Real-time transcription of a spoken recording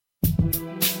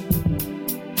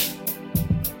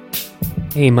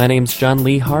Hey, my name's Jon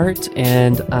Lee Hart,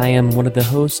 and I am one of the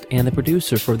hosts and the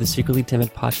producer for the Secretly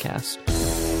Timid podcast.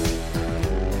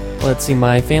 Let's see,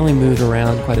 my family moved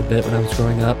around quite a bit when I was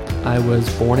growing up. I was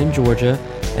born in Georgia,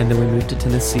 and then we moved to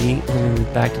Tennessee, and then we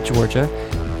moved back to Georgia,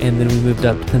 and then we moved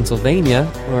up to Pennsylvania,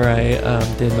 where I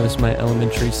did most of my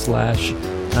elementary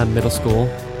 / middle school,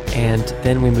 and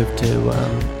then we moved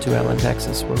to Allen,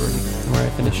 Texas, where I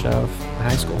finished off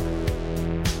high school.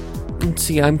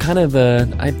 See, I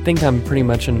think I'm pretty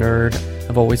much a nerd.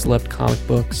 I've always loved comic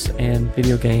books and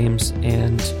video games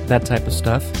and that type of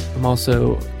stuff. I'm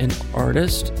also an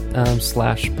artist /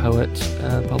 poet,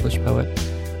 published poet,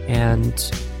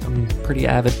 and I'm a pretty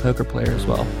avid poker player as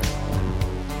well.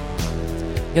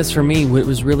 I guess for me, what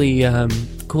was really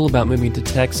cool about moving to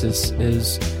Texas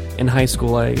is in high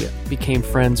school I became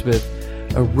friends with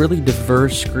a really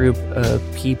diverse group of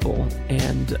people,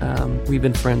 and we've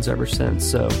been friends ever since.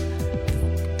 So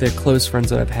the close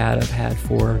friends that I've had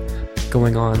for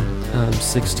going on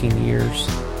 16 years.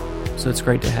 So it's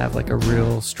great to have like a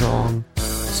real strong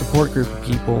support group of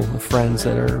people, of friends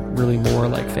that are really more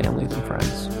like family than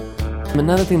friends.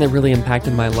 Another thing that really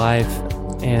impacted my life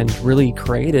and really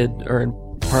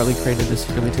partly created the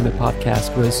Secretly Timid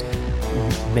podcast was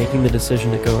making the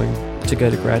decision to go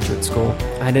to graduate school.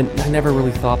 I never really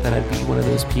thought that I'd be one of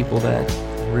those people that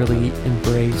really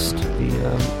embraced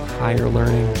the higher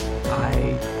learning.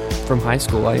 From high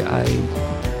school, I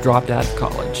dropped out of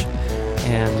college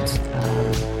and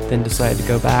then decided to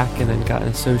go back, and then got an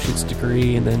associate's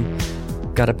degree, and then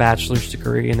got a bachelor's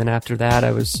degree, and then after that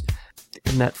I was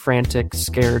in that frantic,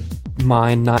 scared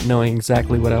mind, not knowing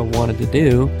exactly what I wanted to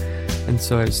do, and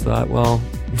so I just thought, well,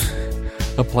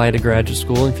 apply to graduate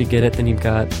school. If you get it, then you've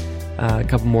got a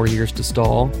couple more years to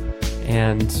stall.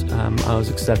 And I was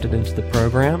accepted into the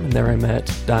program, and there I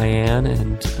met Diane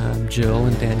and Jill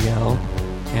and Danielle,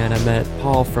 and I met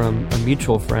Paul from a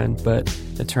mutual friend, but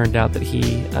it turned out that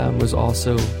he was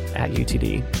also at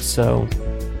UTD. So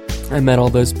I met all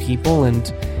those people,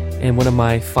 and in one of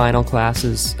my final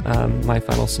classes, my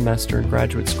final semester in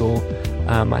graduate school,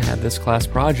 I had this class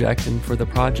project, and for the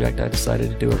project I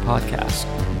decided to do a podcast,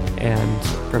 and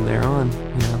from there on,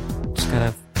 just kind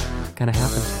of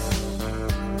happened.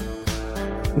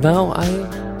 No,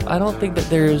 I don't think that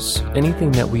there's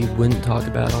anything that we wouldn't talk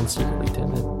about on Secretly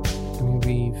Timid. I mean,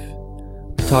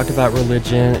 we've talked about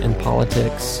religion and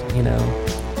politics,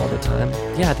 all the time.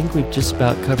 Yeah, I think we've just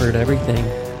about covered everything,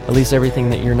 at least everything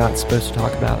that you're not supposed to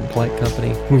talk about in polite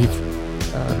company. We've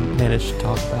managed to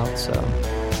talk about, so,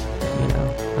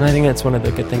 And I think that's one of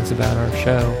the good things about our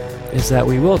show, is that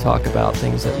we will talk about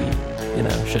things that we,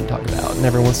 shouldn't talk about. And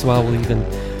every once in a while we'll even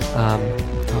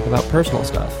talk about personal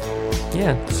stuff.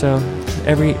 Yeah, so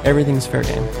everything's fair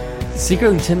game.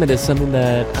 Secretly Timid is something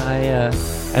that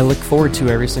I look forward to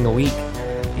every single week.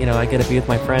 I get to be with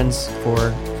my friends for,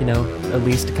 at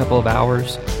least a couple of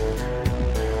hours.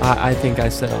 I think I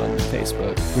said on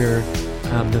Facebook, we're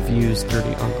the View's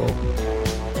Dirty Uncle.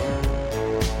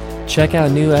 Check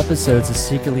out new episodes of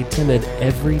Secretly Timid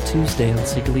every Tuesday on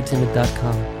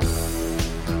secretlytimid.com.